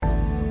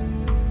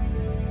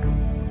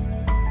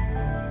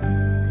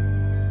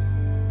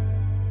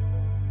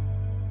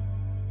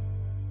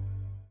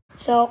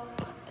So,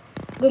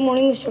 good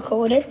morning, Mr.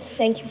 Koeditz.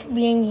 Thank you for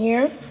being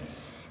here.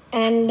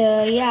 And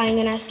I'm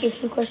going to ask you a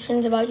few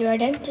questions about your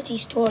identity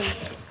story.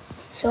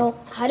 So,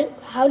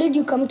 how did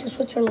you come to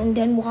Switzerland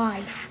and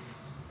why?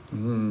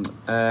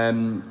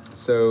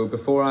 So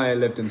before I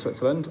lived in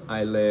Switzerland,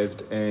 I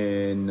lived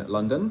in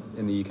London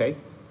in the UK.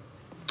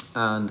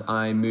 And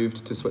I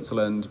moved to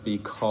Switzerland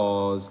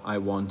because I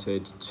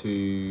wanted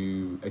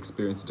to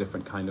experience a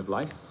different kind of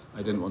life.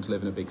 I didn't want to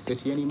live in a big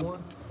city anymore.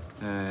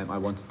 I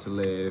wanted to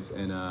live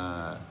in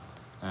a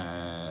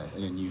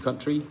new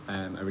country.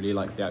 I really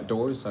like the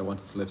outdoors, so I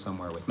wanted to live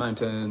somewhere with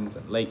mountains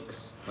and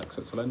lakes, like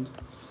Switzerland.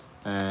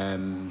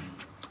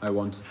 I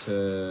wanted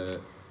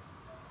to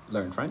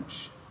learn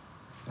French,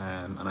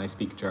 and I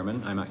speak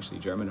German. I'm actually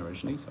German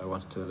originally, so I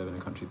wanted to live in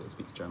a country that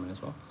speaks German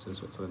as well. So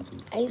Switzerland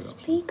seemed I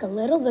speak a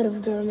little bit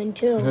of German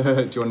too.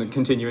 Do you want to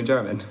continue in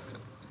German?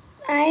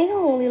 I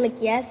know only like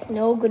yes,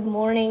 no, good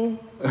morning,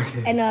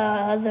 Okay. and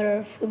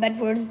other few bad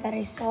words that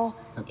I saw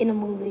in a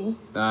movie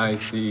I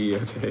see,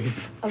 okay.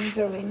 of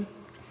German.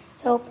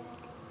 So,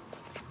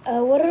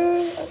 what are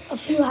a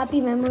few happy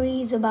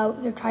memories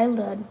about your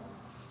childhood?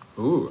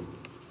 Ooh,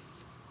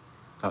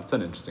 that's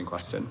an interesting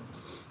question.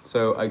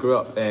 So I grew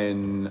up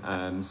in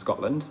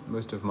Scotland.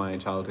 Most of my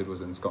childhood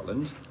was in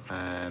Scotland.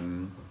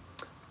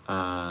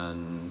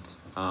 And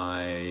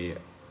I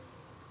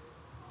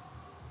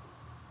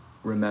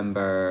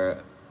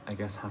remember, I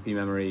guess, happy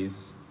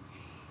memories.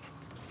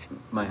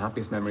 My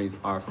happiest memories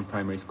are from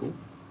primary school,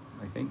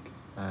 I think.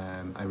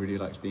 I really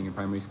liked being in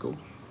primary school.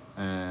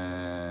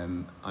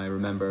 I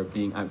remember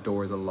being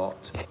outdoors a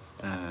lot,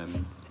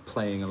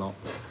 playing a lot.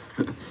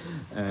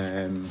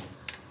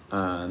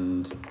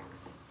 And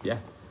yeah,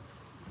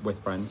 with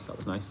friends, that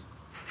was nice.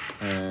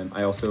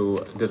 I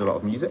also did a lot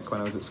of music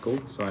when I was at school,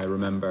 so I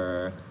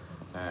remember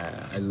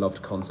I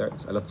loved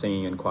concerts. I loved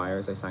singing in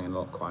choirs. I sang in a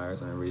lot of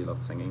choirs, and I really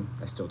loved singing.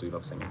 I still do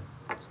love singing.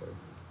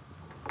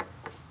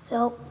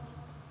 So,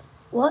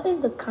 what is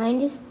the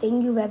kindest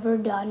thing you've ever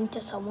done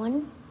to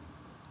someone?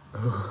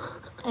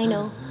 I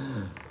know.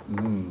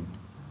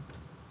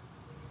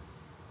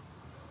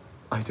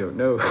 I don't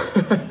know.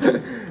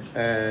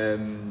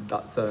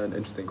 That's an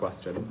interesting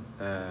question.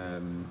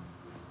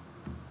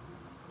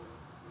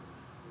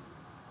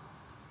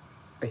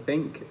 I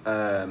think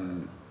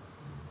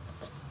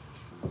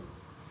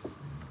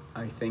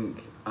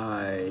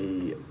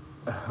I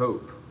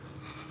hope,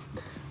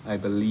 I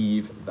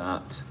believe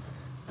that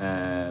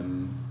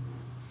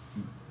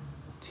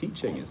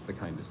teaching is the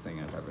kindest thing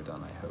I've ever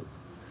done, I hope.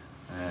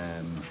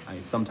 I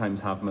sometimes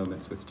have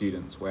moments with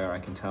students where I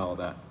can tell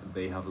that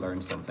they have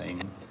learned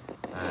something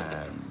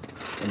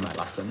in my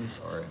lessons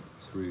or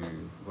through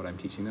what I'm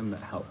teaching them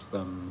that helps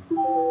them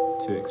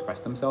to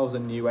express themselves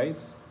in new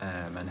ways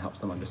and helps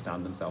them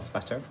understand themselves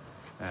better,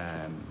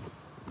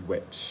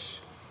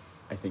 which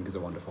I think is a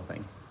wonderful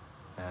thing.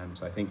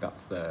 So I think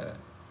that's the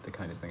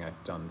kindest thing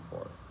I've done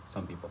for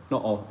some people.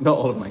 Not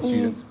all of my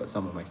students, but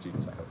some of my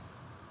students, I hope.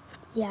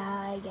 Yeah,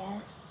 I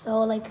guess.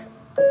 So, like,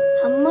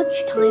 how much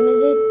time is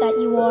it that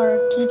you are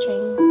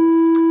teaching?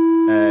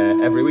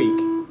 Every week.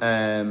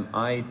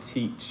 I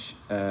teach,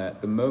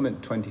 at the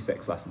moment,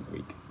 26 lessons a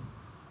week.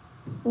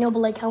 No, but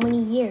like how many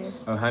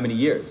years? Oh, how many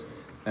years?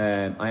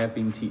 I have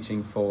been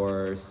teaching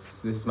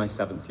this is my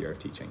 7th year of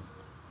teaching.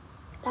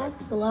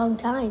 That's a long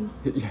time.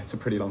 Yeah, it's a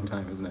pretty long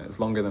time, isn't it? It's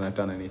longer than I've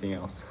done anything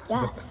else.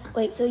 Yeah.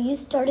 Wait, so you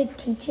started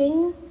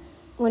teaching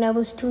when I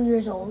was 2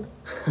 years old?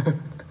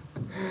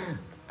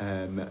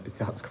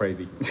 That's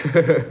crazy.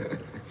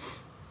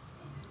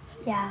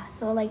 Yeah,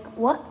 so like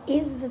what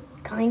is the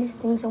kindest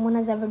thing someone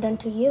has ever done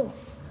to you?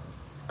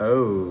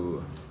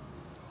 Oh,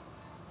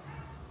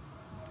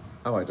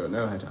 I don't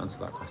know how to answer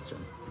that question.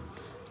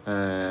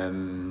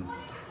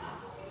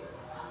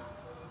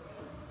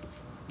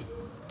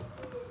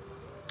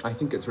 I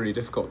think it's really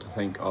difficult to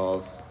think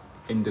of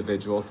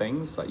individual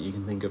things, like you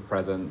can think of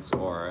presents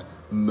or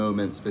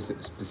moments,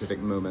 specific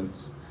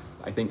moments.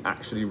 I think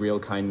actually real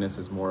kindness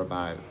is more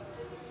about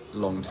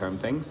long-term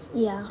things.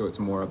 Yeah. So it's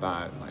more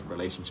about like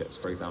relationships,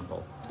 for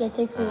example. It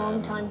takes a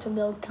long time to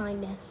build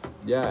kindness.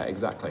 Yeah,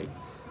 exactly.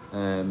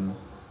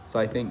 So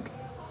I think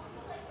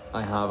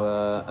I have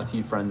a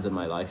few friends in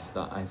my life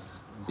that I've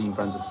been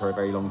friends with for a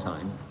very long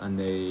time, and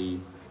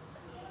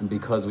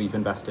because we've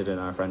invested in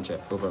our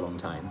friendship over a long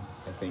time,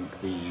 I think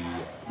we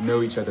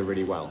know each other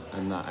really well,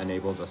 and that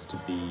enables us to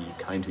be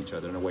kind to each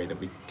other in a way that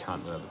we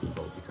can't with other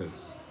people,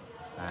 because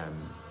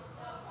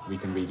we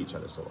can read each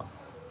other so well.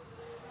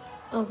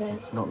 Okay.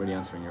 It's not really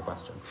answering your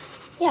question.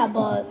 Yeah,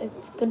 but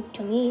it's good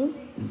to me.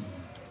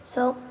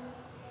 So,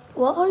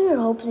 what are your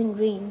hopes and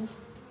dreams?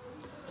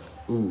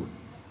 Ooh.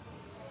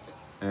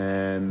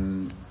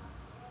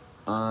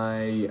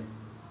 I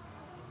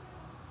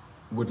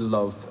would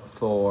love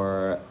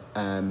for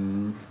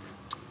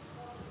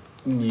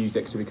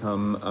music to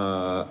become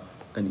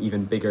an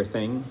even bigger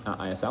thing at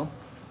ISL.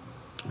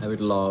 I would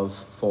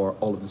love for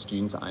all of the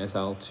students at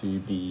ISL to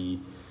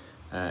be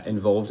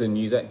involved in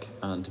music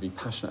and to be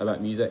passionate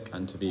about music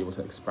and to be able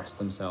to express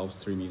themselves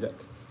through music.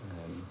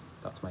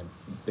 That's my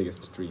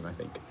biggest dream, I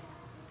think.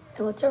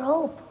 And what's your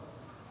hope?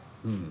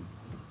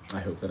 I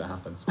hope that it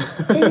happens.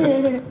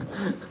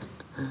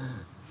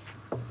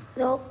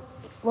 So,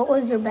 what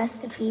was your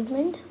best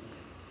achievement?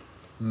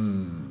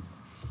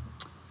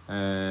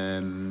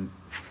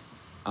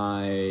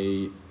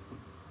 I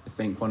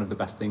think one of the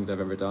best things I've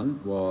ever done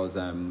was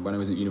when I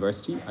was at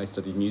university, I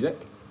studied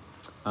music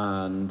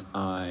and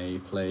I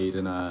played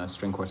in a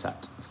string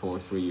quartet for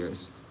 3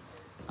 years.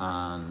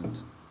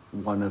 And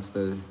one of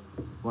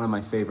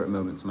my favorite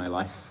moments in my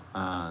life,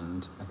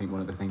 and I think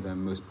one of the things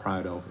I'm most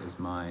proud of, is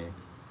my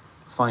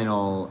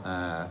final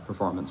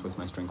performance with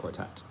my string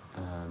quartet,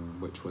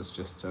 which was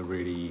just a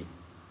really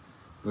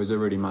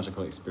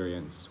magical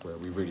experience where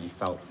we really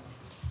felt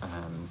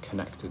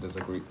connected as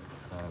a group.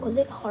 Was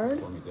it hard?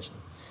 For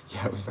musicians.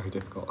 Yeah, it was very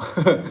difficult.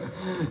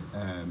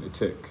 It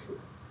took,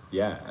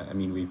 I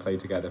mean, we played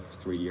together for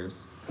 3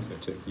 years, so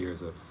it took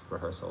years of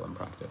rehearsal and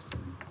practice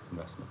and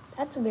investment.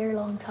 That's a very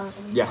long time.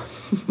 Yeah.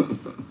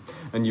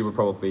 And you were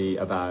probably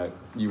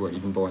you weren't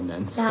even born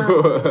then, so.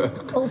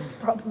 Yeah, most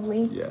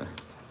probably. Yeah.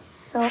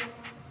 So,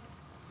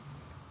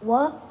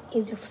 what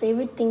is your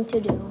favorite thing to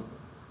do?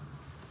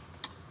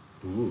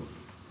 Ooh.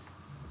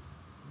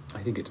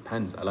 I think it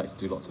depends. I like to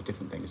do lots of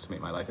different things to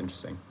make my life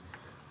interesting.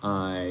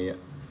 I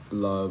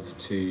love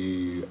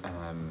to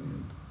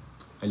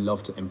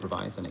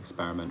improvise and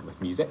experiment with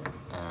music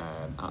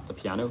at the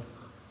piano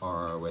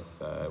or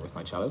with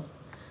my cello.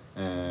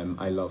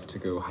 I love to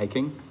go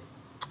hiking.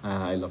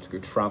 I love to go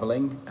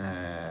traveling.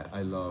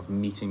 I love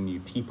meeting new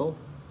people.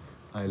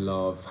 I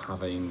love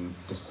having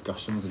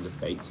discussions and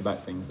debates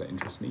about things that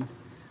interest me.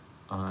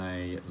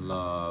 I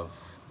love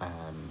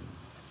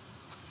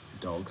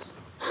dogs.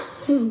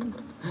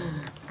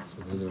 So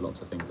those are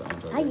lots of things that I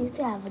enjoy. I used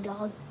to have a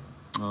dog.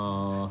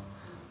 Oh,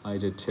 I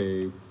did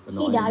too. But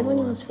not He died anymore. when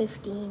he was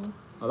 15.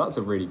 Oh, that's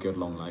a really good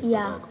long life for a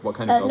Yeah. dog. What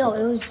kind of dog No, was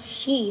it was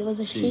she. It was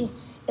a she.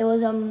 It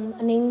was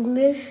an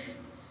English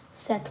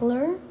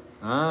settler.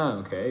 Ah,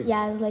 okay.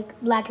 Yeah, it was like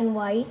black and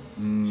white.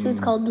 She was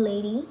called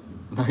Lady.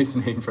 Nice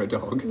name for a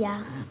dog.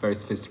 Yeah. Very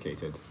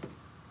sophisticated.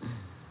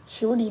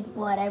 She would eat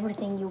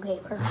everything you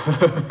gave her.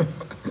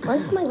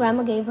 Once my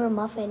grandma gave her a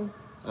muffin.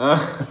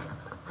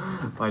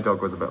 My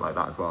dog was a bit like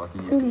that as well. He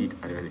used to eat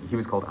everything. He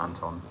was called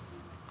Anton,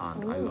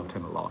 and I loved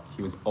him a lot.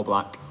 He was all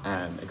black,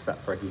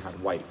 except for he had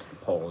white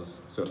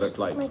paws, so it looked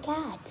like my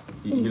cat.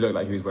 he looked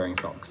like he was wearing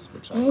socks,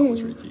 which I thought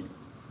was really cute.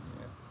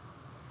 Yeah.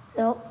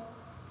 So,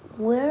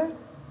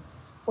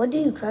 what do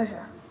you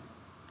treasure?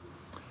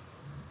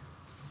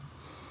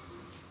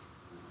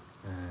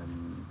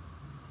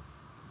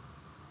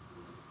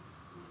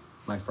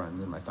 My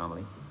friends and my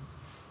family.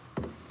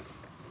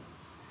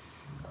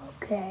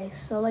 Okay,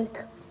 so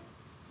like,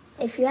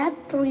 if you had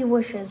 3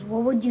 wishes,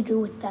 what would you do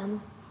with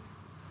them?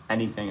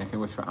 Anything. I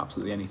can wish for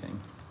absolutely anything.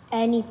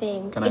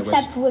 Anything. Can I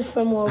Except wish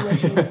for more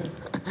wishes.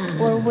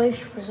 Or wish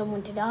for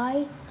someone to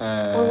die.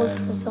 Or wish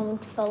for someone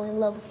to fall in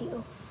love with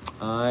you.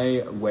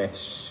 I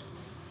wish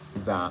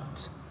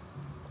that...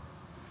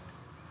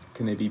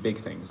 Can they be big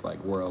things,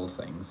 like world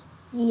things?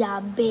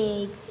 Yeah,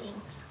 big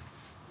things.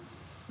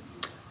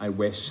 I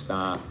wish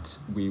that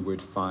we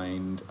would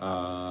find,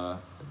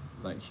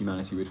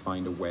 humanity would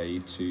find a way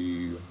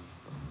to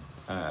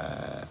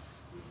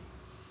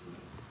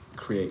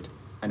create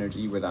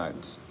energy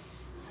without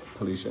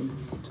pollution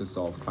to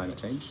solve climate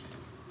change.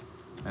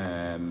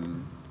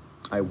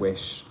 I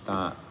wish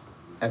that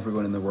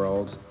everyone in the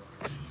world,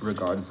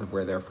 regardless of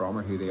where they're from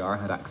or who they are,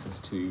 had access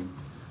to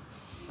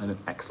an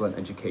excellent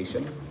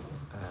education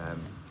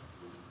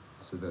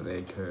so that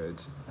they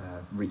could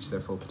reach their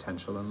full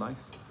potential in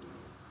life.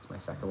 That's my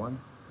second one.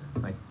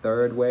 My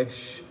third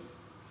wish...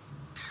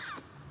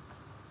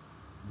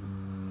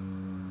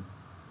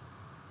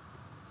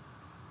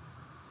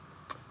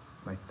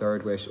 My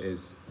third wish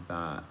is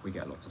that we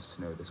get lots of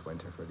snow this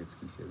winter for a good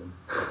ski season.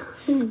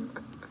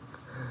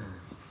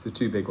 So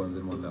 2 big ones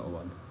and 1 little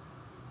one.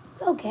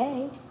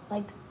 Okay.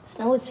 Like,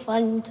 snow is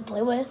fun to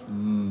play with.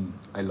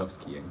 I love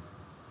skiing.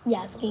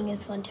 Yeah, skiing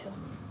is fun too.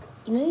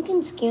 You know you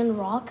can ski on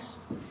rocks?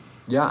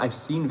 Yeah, I've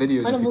seen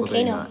videos On of a people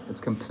doing volcano. that.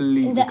 It's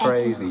completely The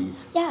crazy.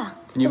 Yeah.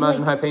 Can you 'cause,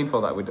 imagine how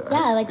painful that would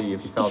be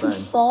if you fell if you down?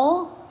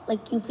 fall,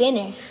 like, you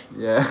finish.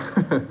 Yeah.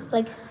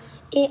 Like,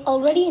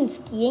 already in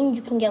skiing,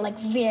 you can get, like,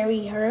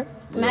 very hurt.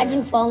 Imagine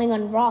Yeah. falling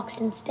on rocks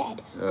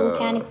instead.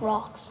 Volcanic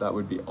rocks. That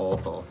would be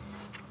awful.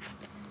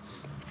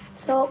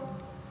 So,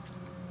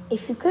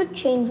 if you could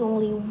change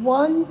only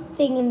one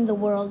thing in the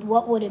world,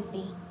 what would it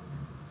be?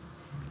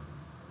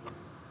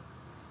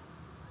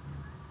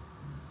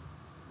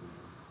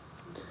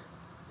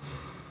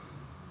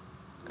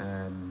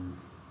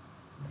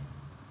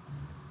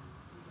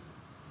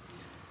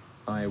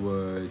 I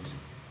would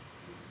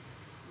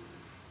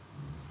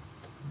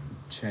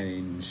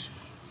change...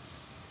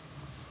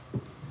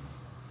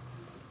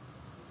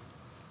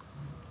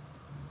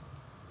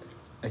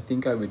 I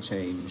think I would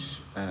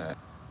change...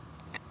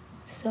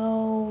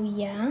 So,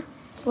 yeah.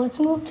 So let's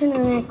move to the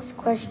next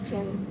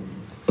question.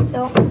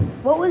 So,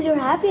 what was your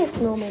happiest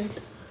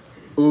moment?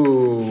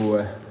 Ooh,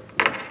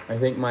 I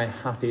think my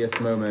happiest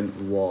moment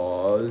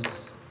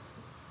was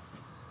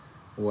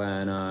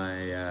when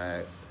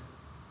I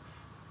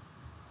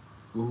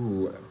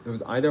Ooh, it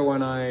was either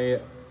when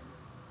I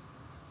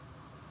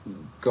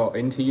got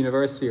into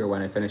university or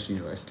when I finished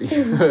university.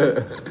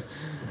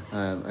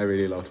 I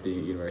really loved being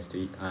at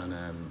university, and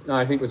no,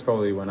 I think it was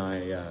probably when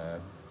I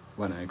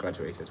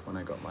graduated, when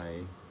I got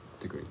my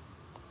degree.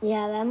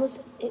 Yeah,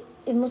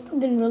 it must have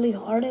been really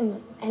hard,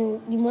 and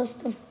you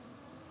must have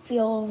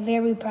feel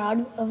very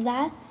proud of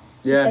that.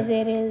 Yeah. Because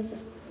it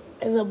is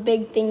a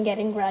big thing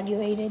getting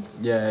graduated.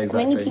 Yeah,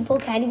 exactly. Many people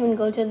can't even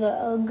go to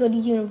a good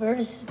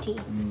university.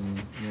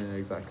 Yeah,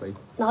 exactly.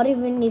 Not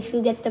even if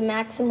you get the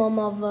maximum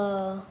of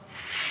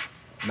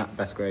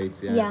Best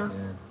grades, yeah. Yeah.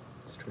 Yeah,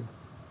 it's true.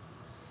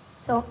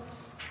 So,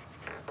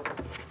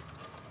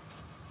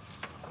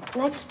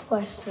 next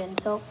question.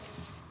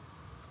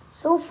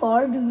 So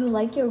far, do you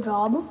like your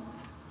job?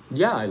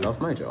 Yeah, I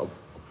love my job.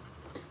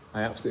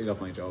 I absolutely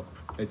love my job.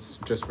 It's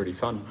just really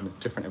fun, and it's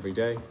different every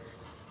day,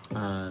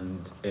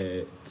 and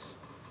it's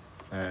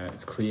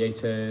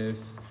creative,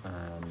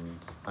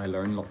 and I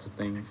learn lots of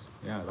things.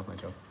 Yeah, I love my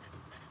job.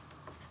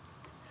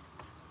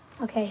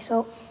 Okay,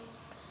 so,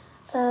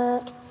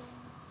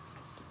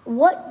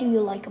 what do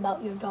you like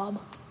about your job?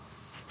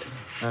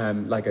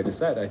 Like I just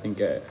said, I think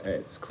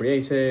it's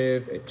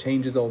creative, it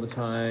changes all the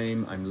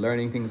time, I'm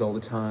learning things all the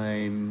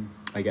time,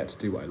 I get to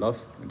do what I love,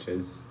 which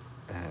is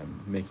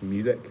making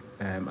music.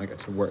 I get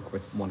to work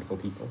with wonderful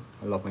people.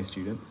 I love my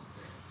students,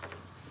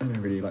 and I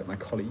really like my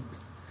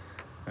colleagues.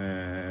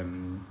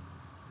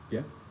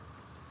 Yeah.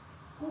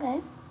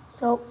 Okay,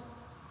 so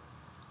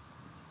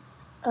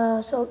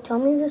tell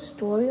me the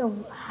story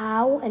of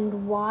how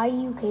and why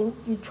you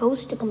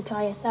chose to come to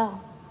ISL.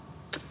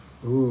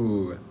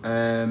 Ooh,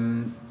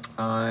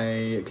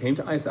 I came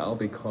to ISL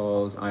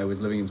because I was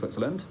living in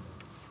Switzerland,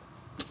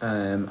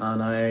 and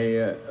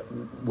I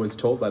was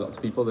told by lots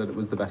of people that it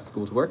was the best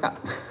school to work at,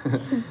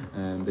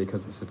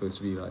 because it's supposed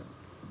to be like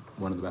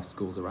one of the best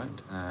schools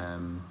around.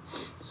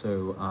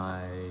 So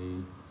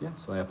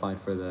I applied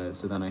for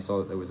so then I saw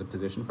that there was a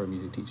position for a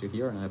music teacher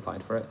here, and I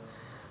applied for it,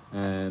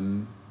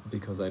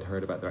 because I'd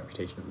heard about the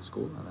reputation of the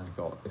school, and I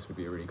thought this would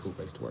be a really cool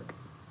place to work.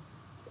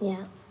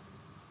 Yeah.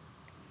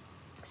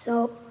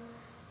 So,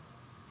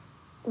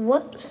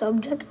 what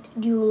subject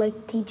do you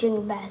like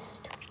teaching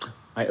best?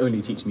 I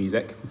only teach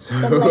music, so...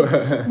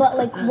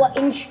 But what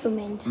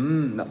instrument?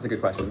 That's a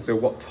good question. So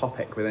what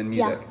topic within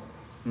music? Yeah.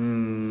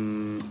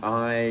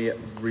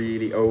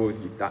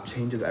 That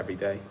changes every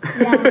day.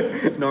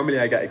 Yeah. Normally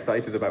I get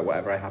excited about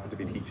whatever I happen to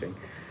be teaching.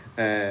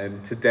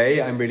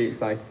 Today I'm really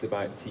excited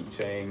about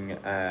teaching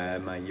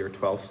my Year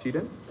 12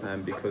 students,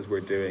 because we're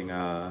doing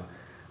a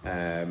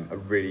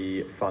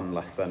really fun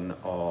lesson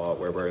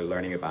where we're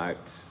learning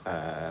about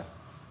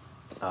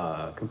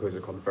a composer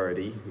called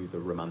Verdi, who's a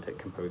romantic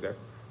composer,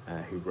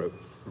 who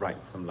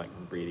writes some like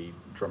really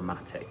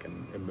dramatic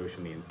and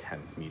emotionally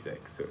intense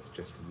music. So it's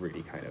just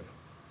really kind of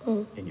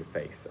in your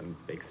face and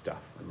big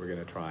stuff. And we're going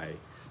to try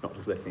not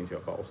just listening to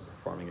it, but also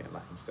performing it in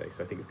lesson today.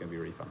 So I think it's going to be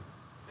really fun.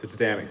 So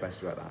today I'm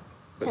excited about that.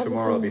 But Yeah,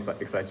 tomorrow I'll be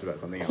excited about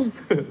something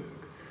else.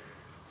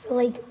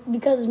 So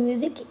because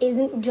music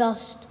isn't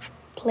just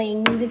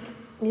playing music.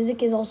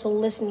 Music is also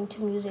listening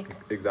to music.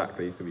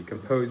 Exactly. So we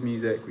compose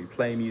music, we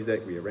play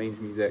music, we arrange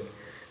music,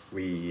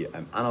 we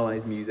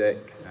analyze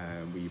music,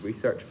 we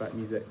research about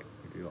music,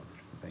 we do lots of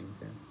different things.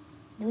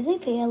 Yeah. Do they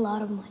pay a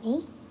lot of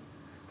money?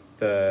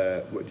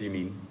 What do you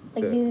mean?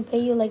 Do they pay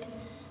you like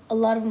a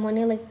lot of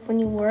money like when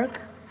you work?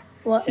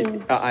 What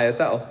is at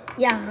ISL?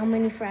 Yeah, how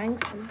many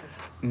francs?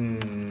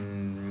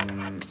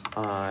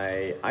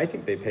 I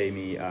think they pay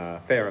me a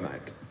fair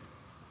amount.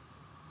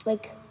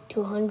 Like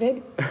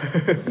 200?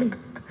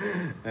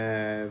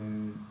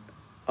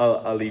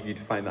 I'll leave you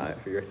to find that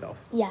out for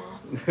yourself. Yeah.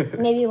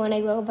 Maybe when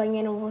I grow up, I'm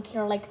gonna work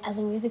here like as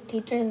a music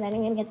teacher, and then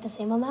I'm gonna get the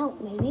same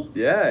amount, maybe.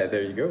 Yeah,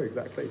 there you go,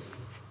 exactly.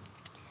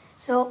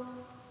 So,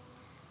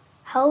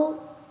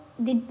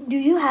 do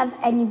you have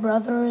any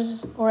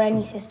brothers or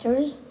any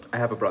sisters? I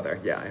have a brother,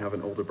 yeah, I have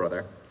an older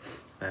brother,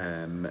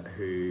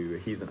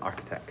 he's an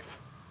architect.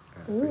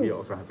 So he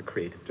also has a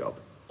creative job.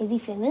 Is he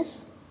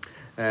famous?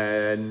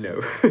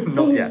 No,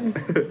 not yet.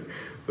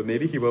 But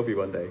maybe he will be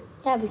one day.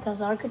 Yeah,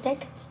 because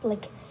architects,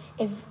 like,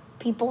 if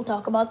people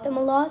talk about them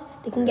a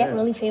lot, they can get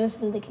really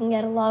famous and they can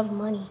get a lot of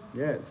money.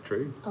 Yeah, it's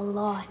true. A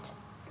lot.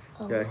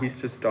 He's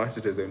just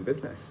started his own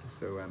business,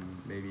 so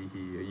maybe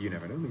you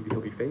never know, maybe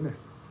he'll be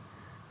famous.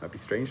 That'd be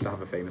strange to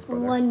have a famous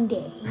brother. One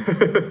day.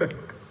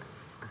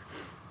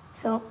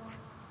 So,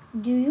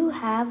 do you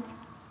have,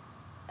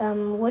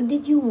 what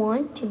did you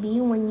want to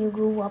be when you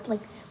grew up?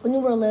 Like, when you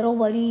were little,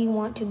 what do you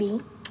want to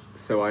be?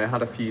 So I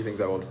had a few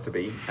things I wanted to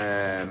be.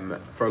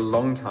 For a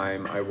long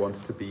time, I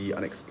wanted to be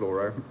an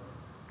explorer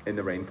in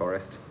the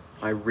rainforest.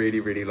 I really,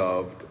 really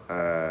loved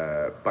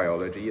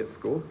biology at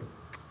school.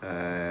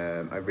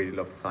 I really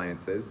loved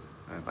sciences.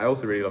 I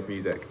also really loved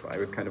music, but I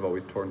was kind of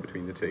always torn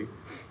between the two.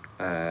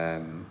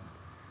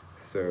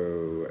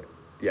 So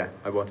yeah,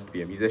 I wanted to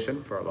be a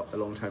musician for a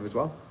long time as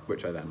well,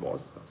 which I then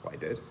was. That's what I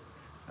did.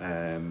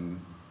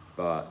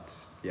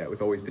 But yeah, it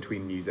was always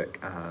between music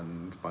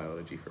and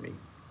biology for me.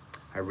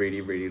 I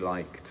really, really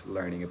liked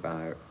learning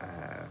about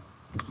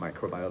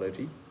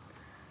microbiology.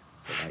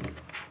 So like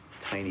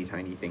tiny,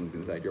 tiny things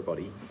inside your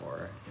body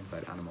or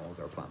inside animals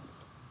or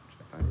plants, which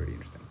I find really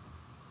interesting.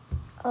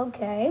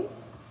 Okay.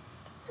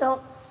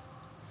 So,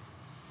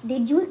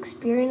 did you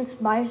experience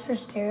bias or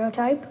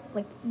stereotype?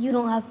 Like, you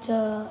don't have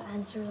to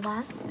answer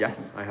that.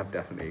 Yes, I have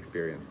definitely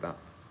experienced that.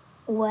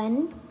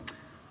 When?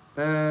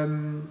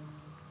 On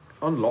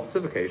lots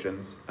of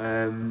occasions.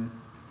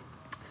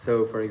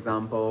 So, for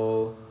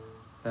example,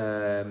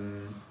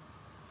 when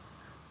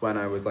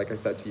I was, like I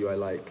said to you,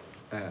 I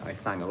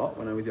sang a lot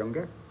when I was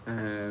younger.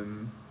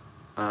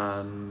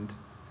 And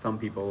some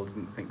people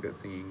didn't think that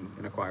singing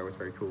in a choir was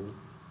very cool,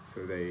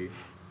 so they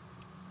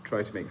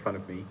tried to make fun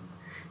of me.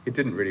 It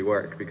didn't really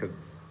work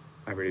because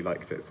I really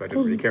liked it, so I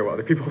didn't really care what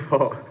other people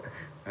thought.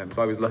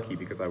 So I was lucky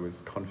because I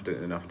was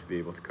confident enough to be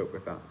able to cope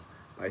with that.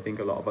 I think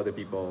a lot of other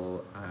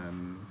people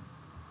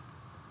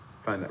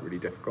find that really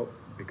difficult,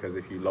 because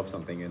if you love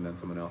something and then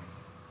someone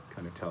else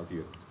kind of tells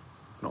you it's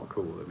not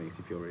cool, it makes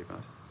you feel really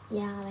bad.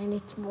 Yeah, and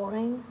it's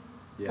boring.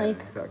 It's yeah,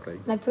 like, exactly.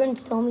 My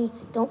parents told me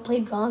don't play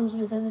drums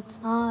because it's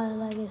not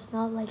like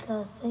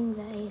a thing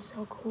that is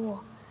so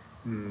cool.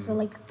 So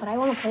like, but I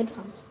want to play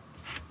drums.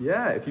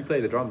 Yeah, if you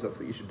play the drums, that's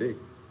what you should do.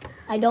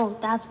 I don't.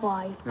 That's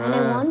why, and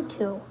I want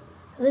to,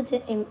 because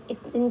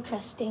it's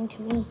interesting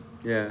to me.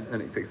 Yeah,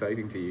 and it's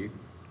exciting to you.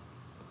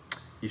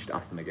 You should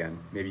ask them again.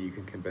 Maybe you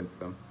can convince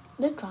them.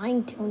 They're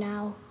trying to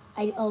now.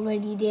 I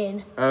already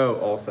did. Oh,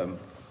 awesome.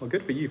 Well,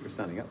 good for you for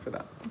standing up for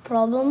that. The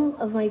problem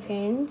of my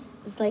parents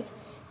is like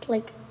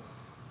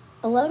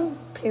a lot of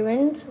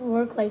parents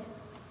work like,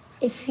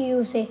 if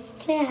you say,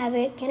 can I have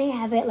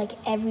it, like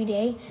every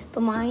day,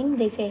 but mine,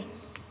 they say,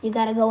 you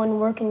gotta go and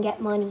work and get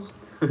money.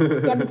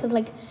 Yeah, because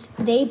like,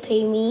 they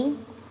pay me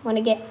when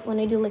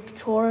I do like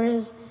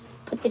chores,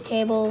 put the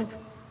table,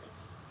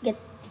 get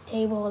the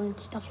table and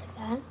stuff like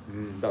that.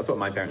 That's what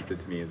my parents did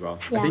to me as well.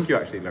 Yeah. I think you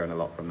actually learn a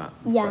lot from that.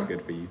 It's quite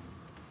good for you.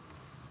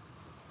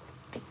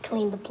 I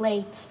clean the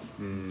plates.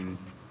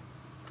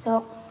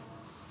 So,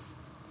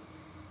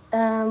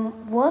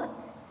 what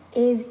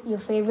is your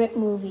favorite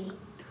movie?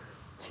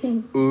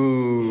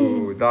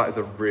 Ooh, that is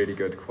a really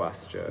good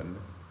question.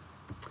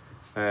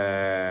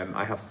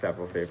 I have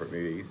several favorite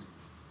movies.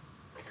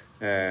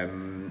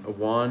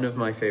 One of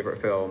my favorite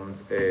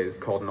films is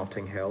called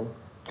Notting Hill.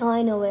 Oh,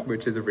 I know it.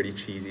 Which is a really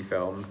cheesy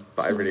film,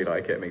 but I really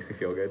like it. It makes me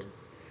feel good.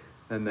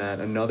 And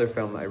then another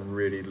film that I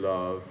really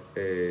love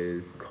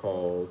is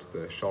called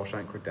The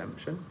Shawshank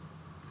Redemption.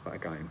 It's about a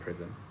guy in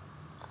prison.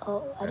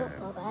 Oh, I don't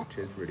know that. Which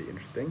is really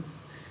interesting.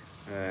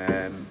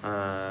 I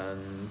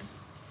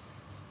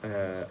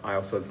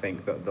also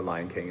think that The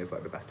Lion King is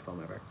like the best film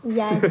ever.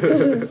 Yes.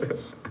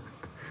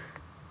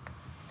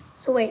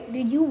 So wait,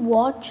 did you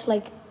watch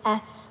like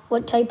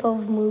what type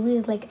of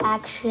movies, like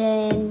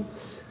action?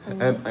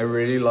 I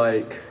really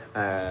like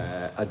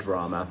a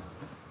drama.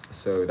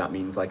 So that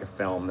means like a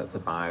film that's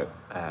about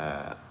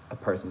a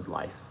person's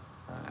life.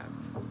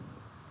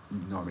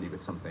 Normally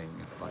with something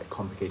like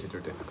complicated or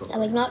difficult. Yeah,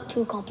 like not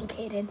too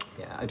complicated.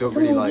 Yeah, I don't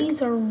Some really like...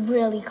 movies are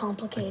really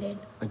complicated.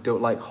 I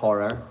don't like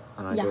horror,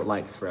 and I don't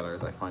like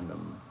thrillers. I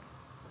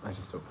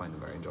just don't find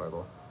them very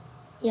enjoyable.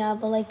 Yeah,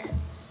 but like,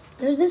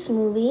 there's this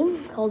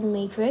movie called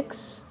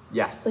Matrix.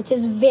 Yes. Which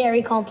is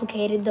very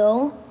complicated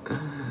though.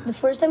 The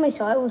first time I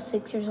saw it, I was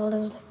 6 years old. I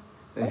was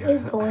like, what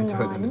is going on? I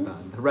don't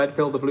understand. The red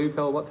pill, the blue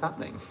pill, what's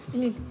happening?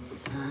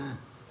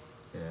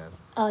 Yeah.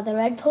 The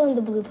red pill and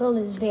the blue pill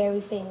is very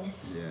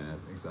famous. Yeah,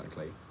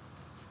 exactly.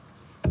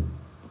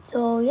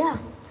 So yeah,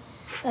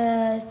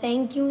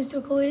 thank you, Mr.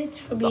 Koeditz,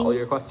 for being... Is that all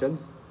your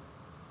questions?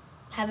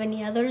 Have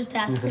any others to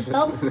ask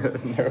yourself? No.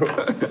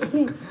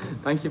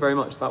 Thank you very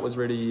much. That was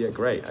really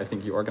great. I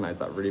think you organised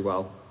that really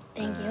well.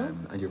 Thank you.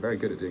 And you're very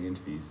good at doing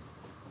interviews.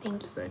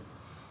 Thank you. Say.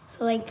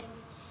 So like,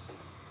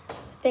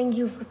 thank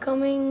you for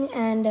coming,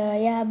 and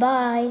yeah,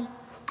 bye.